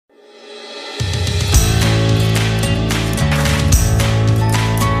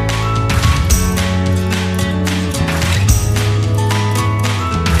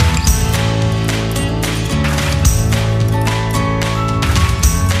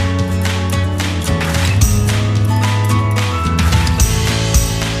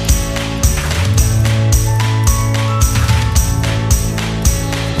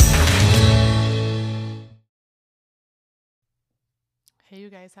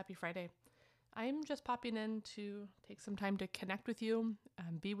guys. Happy Friday. I'm just popping in to take some time to connect with you,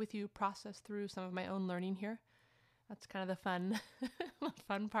 be with you, process through some of my own learning here. That's kind of the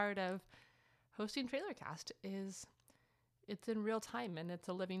fun part of hosting TrailerCast is it's in real time and it's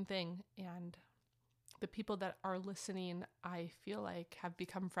a living thing. And the people that are listening, I feel like have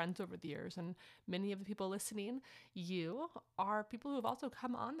become friends over the years. And many of the people listening, you are people who have also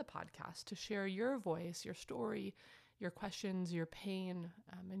come on the podcast to share your voice, your story, your questions, your pain,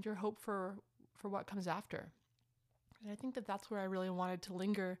 and your hope for what comes after. And I think that that's where I really wanted to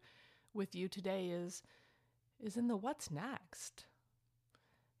linger with you today is in the what's next.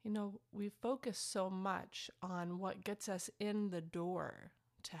 You know, we focus so much on what gets us in the door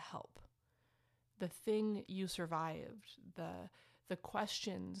to help. The thing you survived, the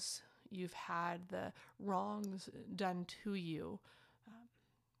questions you've had, the wrongs done to you,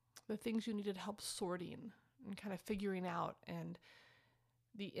 the things you needed help sorting and kind of figuring out, and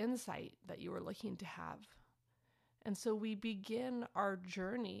the insight that you were looking to have. And so we begin our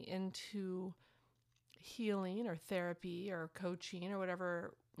journey into healing or therapy or coaching or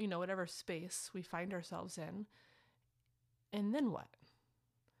whatever space we find ourselves in. And then what?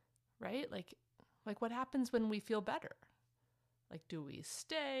 Right? Like what happens when we feel better? Like, do we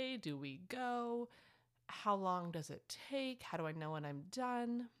stay? Do we go? How long does it take? How do I know when I'm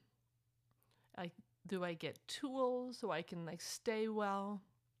done? Like, do I get tools so I can stay well?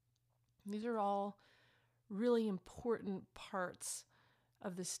 These are all really important parts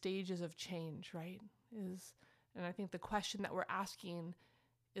of the stages of change, right? And I think the question that we're asking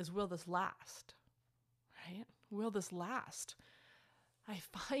is, will this last? Right? Will this last? I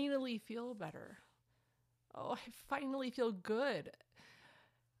finally feel better. Oh, I finally feel good.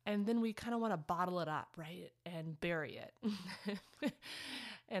 And then we kind of want to bottle it up, right? And bury it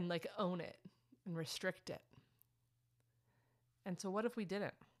and own it and restrict it. And so what if we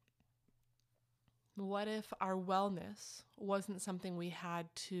didn't? What if our wellness wasn't something we had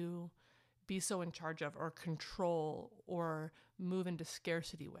to be so in charge of or control or move into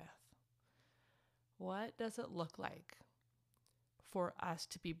scarcity with? What does it look like for us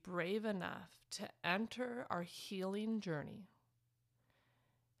to be brave enough to enter our healing journey,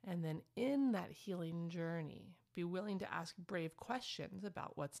 and then in that healing journey, be willing to ask brave questions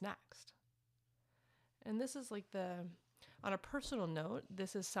about what's next? And this is on a personal note,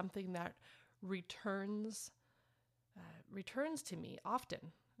 this is something that returns to me often.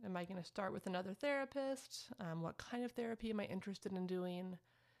 Am I going to start with another therapist? What kind of therapy am I interested in doing?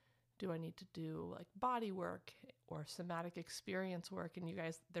 Do I need to do body work or somatic experience work? And you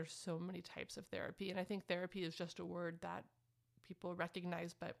guys, there's so many types of therapy. And I think therapy is just a word that people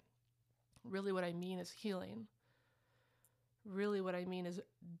recognize, but really what I mean is healing. Really what I mean is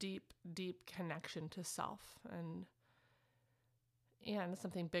deep, deep connection to self and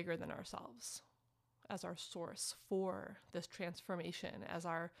something bigger than ourselves as our source for this transformation, as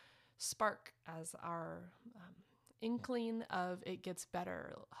our spark, as our inkling of it gets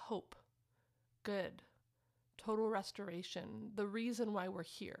better, hope, good, total restoration, the reason why we're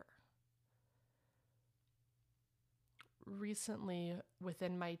here. Recently,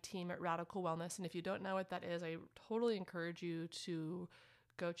 within my team at Radical Wellness, and if you don't know what that is, I totally encourage you to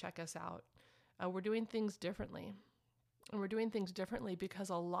go check us out. We're doing things differently. And we're doing things differently because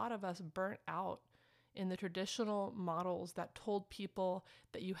a lot of us burnt out in the traditional models that told people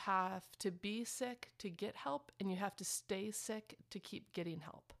that you have to be sick to get help and you have to stay sick to keep getting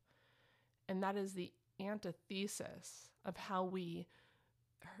help. And that is the antithesis of how we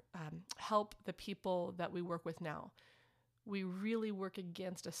help the people that we work with now. We really work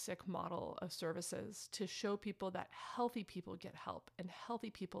against a sick model of services to show people that healthy people get help and healthy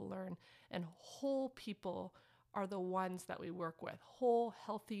people learn, and whole people are the ones that we work with. Whole,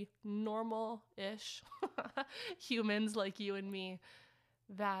 healthy, normal-ish humans like you and me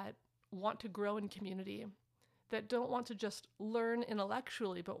that want to grow in community, that don't want to just learn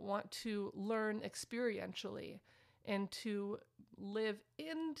intellectually, but want to learn experientially and to live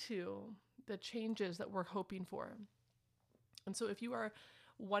into the changes that we're hoping for. And so if you are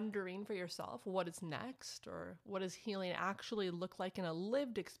wondering for yourself what is next, or what does healing actually look like in a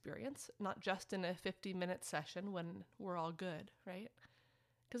lived experience, not just in a 50-minute session when we're all good, right?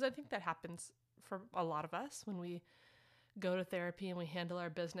 Because I think that happens for a lot of us when we go to therapy and we handle our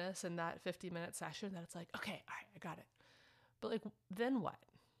business in that 50-minute session, that it's okay, all right, I got it. But then what?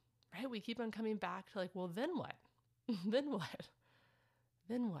 Right? We keep on coming back to well, then what? Then what?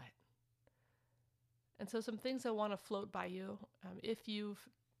 Then what? And so some things I want to float by you. If you've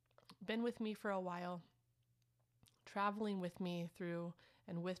been with me for a while, traveling with me through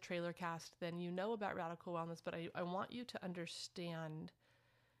and with TrailerCast, then you know about Radical Wellness, but I want you to understand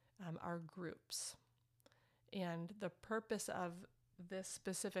are groups. And the purpose of this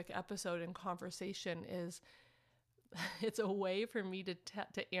specific episode and conversation is it's a way for me to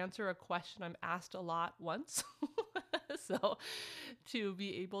answer a question I'm asked a lot once. So to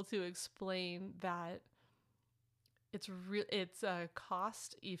be able to explain that it's a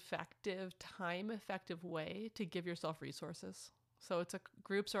cost-effective, time-effective way to give yourself resources. So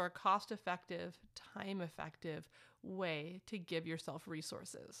groups are a cost-effective, time-effective way to give yourself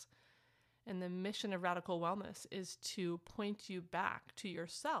resources. And the mission of Radical Wellness is to point you back to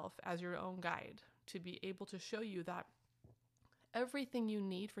yourself as your own guide, to be able to show you that everything you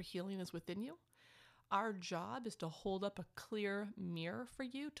need for healing is within you. Our job is to hold up a clear mirror for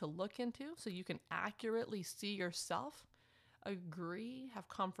you to look into so you can accurately see yourself, agree, have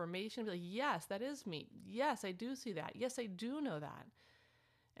confirmation, be like, yes, that is me. Yes, I do see that. Yes, I do know that.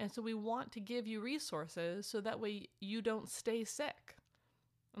 And so we want to give you resources so that way you don't stay sick.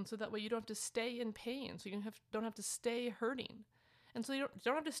 And so that way you don't have to stay in pain. So you don't have to stay hurting. And so you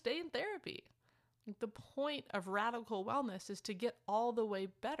don't have to stay in therapy. The point of Radical Wellness is to get all the way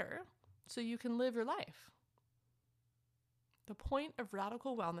better so you can live your life. The point of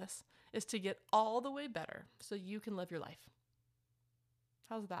Radical Wellness is to get all the way better so you can live your life.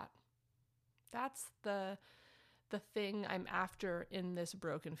 How's that? That's the thing I'm after in this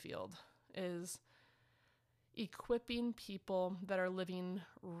broken field, is equipping people that are living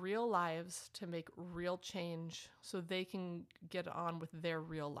real lives to make real change so they can get on with their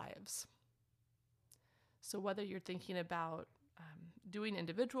real lives. So whether you're thinking about doing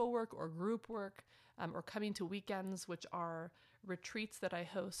individual work or group work, or coming to weekends, which are retreats that I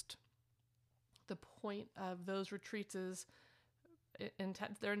host, the point of those retreats is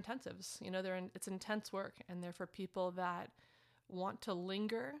they're intensives. It's intense work, and they're for people that want to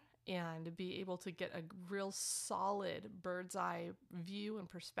linger and be able to get a real solid bird's eye view and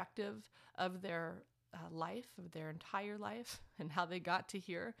perspective of their life, of their entire life, and how they got to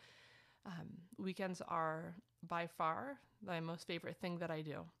here. Weekends are by far my most favorite thing that I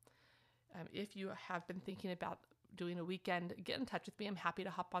do. If you have been thinking about doing a weekend, get in touch with me. I'm happy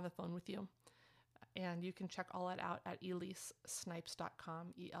to hop on the phone with you. And you can check all that out at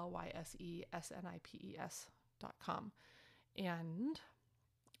ElyseSnipes.com, ELYSESNIPES.com. And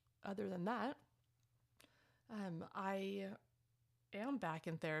other than that, I am back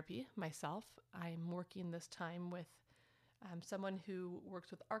in therapy myself. I'm working this time with someone who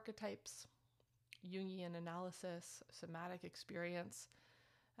works with archetypes, Jungian analysis, somatic experience.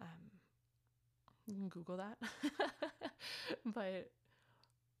 You can Google that. But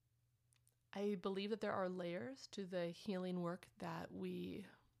I believe that there are layers to the healing work that we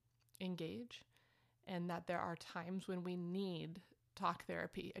engage, and that there are times when we need talk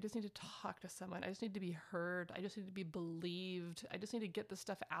therapy. I just need to talk to someone. I just need to be heard. I just need to be believed. I just need to get this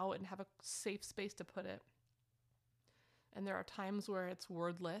stuff out and have a safe space to put it. And there are times where it's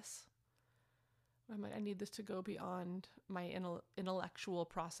wordless. I need this to go beyond my intellectual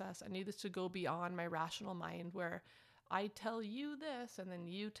process. I need this to go beyond my rational mind, where I tell you this and then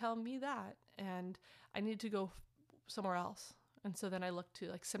you tell me that, and I need to go somewhere else. And so then I look to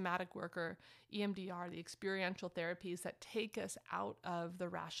like somatic work or EMDR, the experiential therapies that take us out of the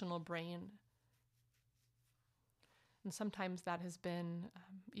rational brain. And sometimes that has been,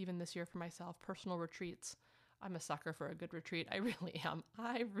 even this year for myself, personal retreats. I'm a sucker for a good retreat. I really am.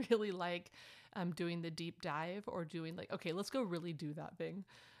 I really like doing the deep dive, or doing like, okay, let's go really do that thing.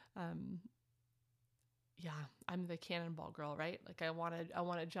 Yeah, I'm the cannonball girl, right? Like I want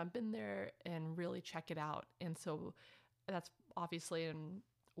to jump in there and really check it out. And so that's obviously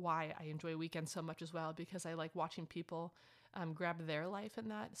why I enjoy weekends so much as well, because I like watching people grab their life in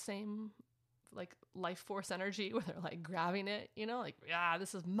that same like life force energy, where they're like grabbing it, like, yeah,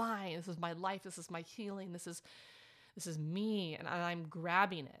 this is mine. This is my life. This is my healing. This is me. And I'm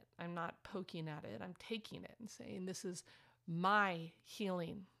grabbing it. I'm not poking at it. I'm taking it and saying, this is my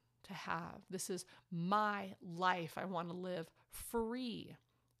healing to have. This is my life. I want to live free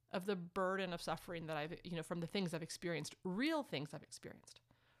of the burden of suffering that I've, from the things I've experienced, real things I've experienced,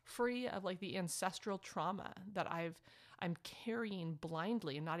 free of like the ancestral trauma that I'm carrying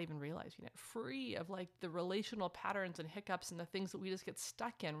blindly and not even realizing it, free of like the relational patterns and hiccups and the things that we just get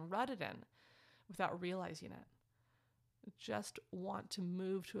stuck in, rutted in without realizing it. Just want to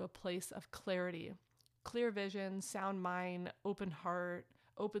move to a place of clarity, clear vision, sound mind, open heart,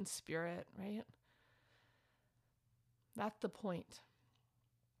 open spirit, right? That's the point.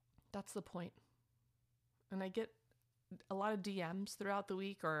 That's the point. And I get a lot of DMs throughout the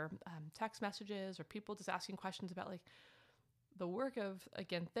week, or text messages, or people just asking questions about like the work of,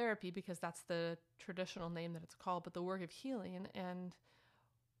 again, therapy, because that's the traditional name that it's called, but the work of healing. And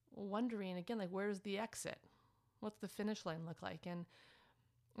wondering again, like, where's the exit? What's the finish line look like? And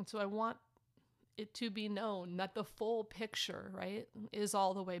so I want it to be known that the full picture, right, is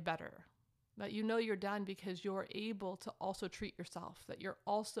all the way better. That you know you're done because you're able to also treat yourself, that you're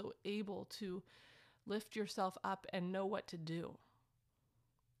also able to lift yourself up and know what to do.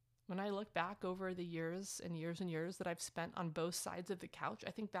 When I look back over the years and years and years that I've spent on both sides of the couch,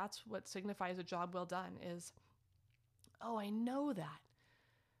 I think that's what signifies a job well done is, oh, I know that.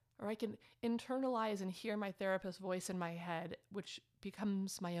 Or I can internalize and hear my therapist's voice in my head, which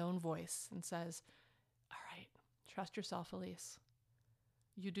becomes my own voice and says, all right, trust yourself, Elise.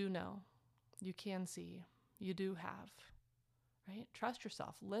 You do know. You can see. You do have. Right? Trust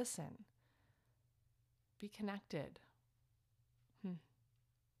yourself. Listen. Be connected.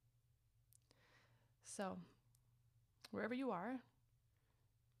 So, wherever you are,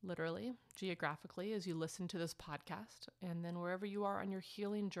 literally, geographically, as you listen to this podcast, and then wherever you are on your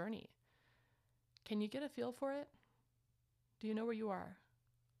healing journey, can you get a feel for it? Do you know where you are?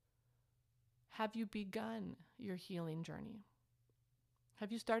 Have you begun your healing journey?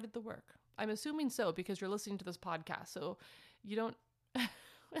 Have you started the work? I'm assuming so because you're listening to this podcast. So you don't,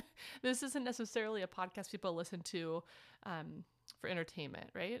 this isn't necessarily a podcast people listen to for entertainment,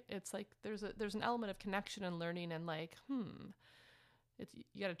 right? It's like there's an element of connection and learning and like,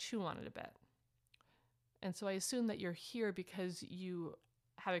 you got to chew on it a bit. And so I assume that you're here because you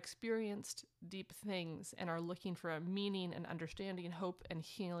have experienced deep things and are looking for a meaning and understanding, hope and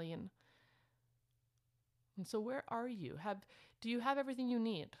healing. And so where are you? Do you have everything you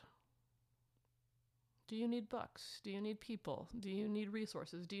need? Do you need books? Do you need people? Do you need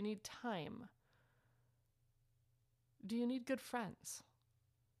resources? Do you need time? Do you need good friends?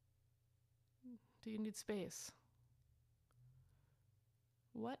 Do you need space?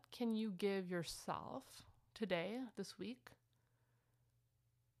 What can you give yourself today, this week,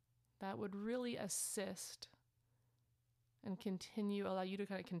 that would really assist and allow you to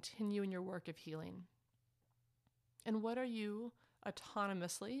kind of continue in your work of healing? And what are you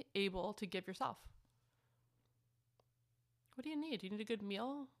autonomously able to give yourself? What do you need? Do you need a good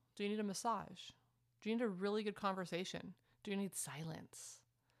meal? Do you need a massage? Do you need a really good conversation? Do you need silence?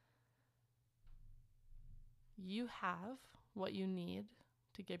 You have what you need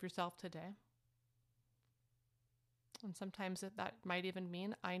to give yourself today. And sometimes that might even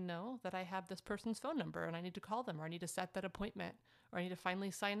mean I know that I have this person's phone number and I need to call them, or I need to set that appointment, or I need to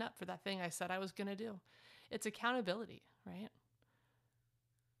finally sign up for that thing I said I was going to do. It's accountability, right?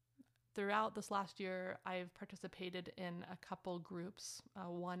 Throughout this last year, I've participated in a couple groups,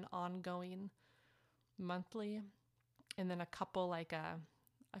 one ongoing monthly, and then a couple I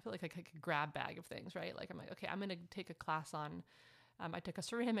feel like a grab bag of things, right? Like I'm like, okay, I'm going to take a class on, I took a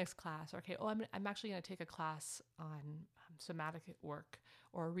ceramics class. Okay, I'm actually going to take a class on somatic work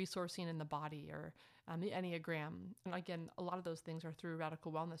or resourcing in the body or the Enneagram. And again, a lot of those things are through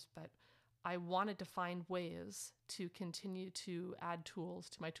Radical Wellness, but I wanted to find ways to continue to add tools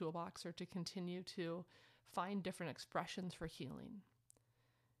to my toolbox or to continue to find different expressions for healing.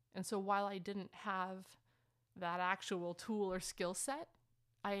 And so while I didn't have that actual tool or skill set,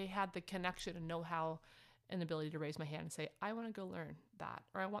 I had the connection and know-how and ability to raise my hand and say, I want to go learn that,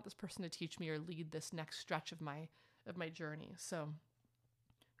 or I want this person to teach me or lead this next stretch of my journey. So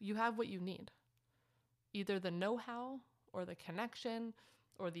you have what you need, either the know-how or the connection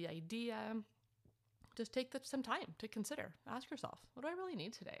or the idea. Just take some time to consider. Ask yourself, what do I really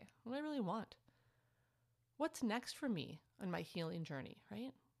need today? What do I really want? What's next for me on my healing journey,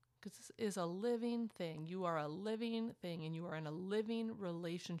 right? Because this is a living thing. You are a living thing, and you are in a living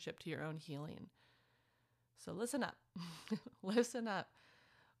relationship to your own healing. So listen up. Listen up.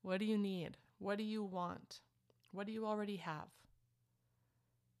 What do you need? What do you want? What do you already have?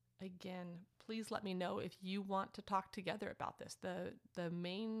 Again, please let me know if you want to talk together about this. The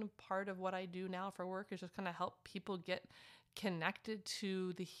main part of what I do now for work is just kind of help people get connected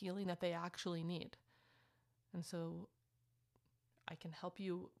to the healing that they actually need. And so I can help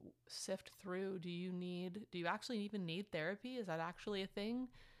you sift through, do you actually even need therapy? Is that actually a thing?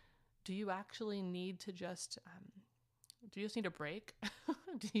 Do you actually need to do you just need a break?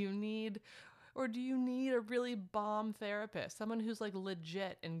 Do you need a really bomb therapist? Someone who's like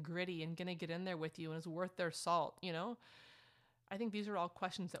legit and gritty and gonna get in there with you and is worth their salt, you know? I think these are all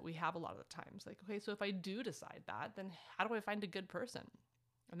questions that we have a lot of the times. Like, okay, so if I do decide that, then how do I find a good person?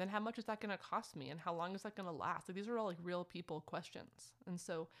 And then how much is that going to cost me? And how long is that going to last? Like, these are all like real people questions. And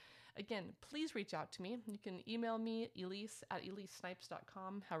so again, please reach out to me. You can email me,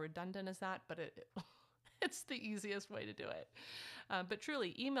 elise@elisesnipes.com. How redundant is that? But it's the easiest way to do it. But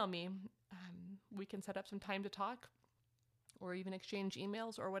truly, email me. We can set up some time to talk. or even exchange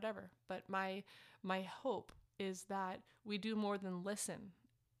emails or whatever. But my hope is that we do more than listen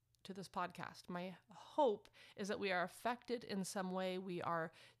to this podcast. My hope is that we are affected in some way. We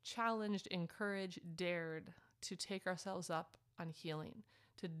are challenged, encouraged, dared to take ourselves up on healing,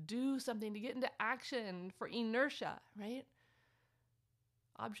 to do something, to get into action for inertia, right?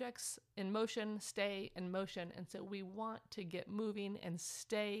 Objects in motion stay in motion. And so we want to get moving and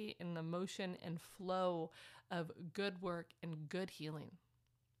stay in the motion and flow of good work and good healing.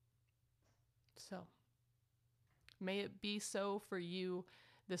 So may it be so for you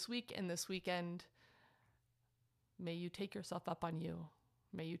this week and this weekend. May you take yourself up on you.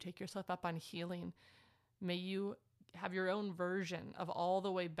 May you take yourself up on healing. May you have your own version of all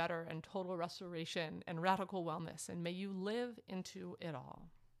the way better and total restoration and radical wellness. And may you live into it all.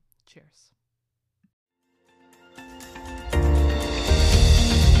 Cheers.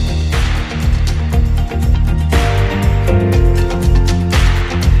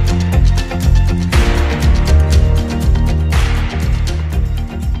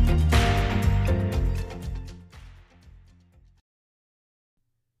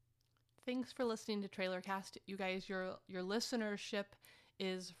 Thanks for listening to TrailerCast. You guys, your listenership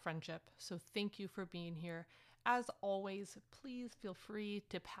is friendship. So thank you for being here. As always, please feel free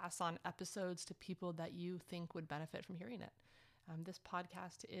to pass on episodes to people that you think would benefit from hearing it. This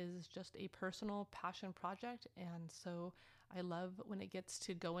podcast is just a personal passion project. And so I love when it gets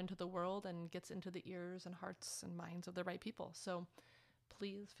to go into the world and gets into the ears and hearts and minds of the right people. So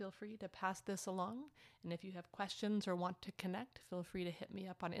please feel free to pass this along. And if you have questions or want to connect, feel free to hit me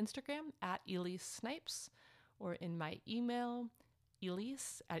up on Instagram at Elise Snipes or in my email,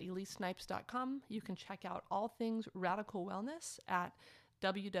 elise@elisesnipes.com. You can check out all things radical wellness at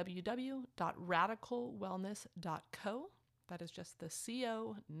www.radicalwellness.co. That is just the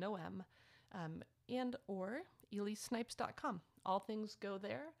CO, no M, and or elisesnipes.com. All things go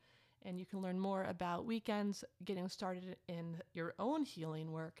there. And you can learn more about weekends, getting started in your own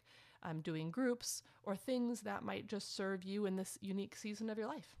healing work, doing groups, or things that might just serve you in this unique season of your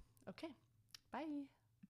life. Okay, bye.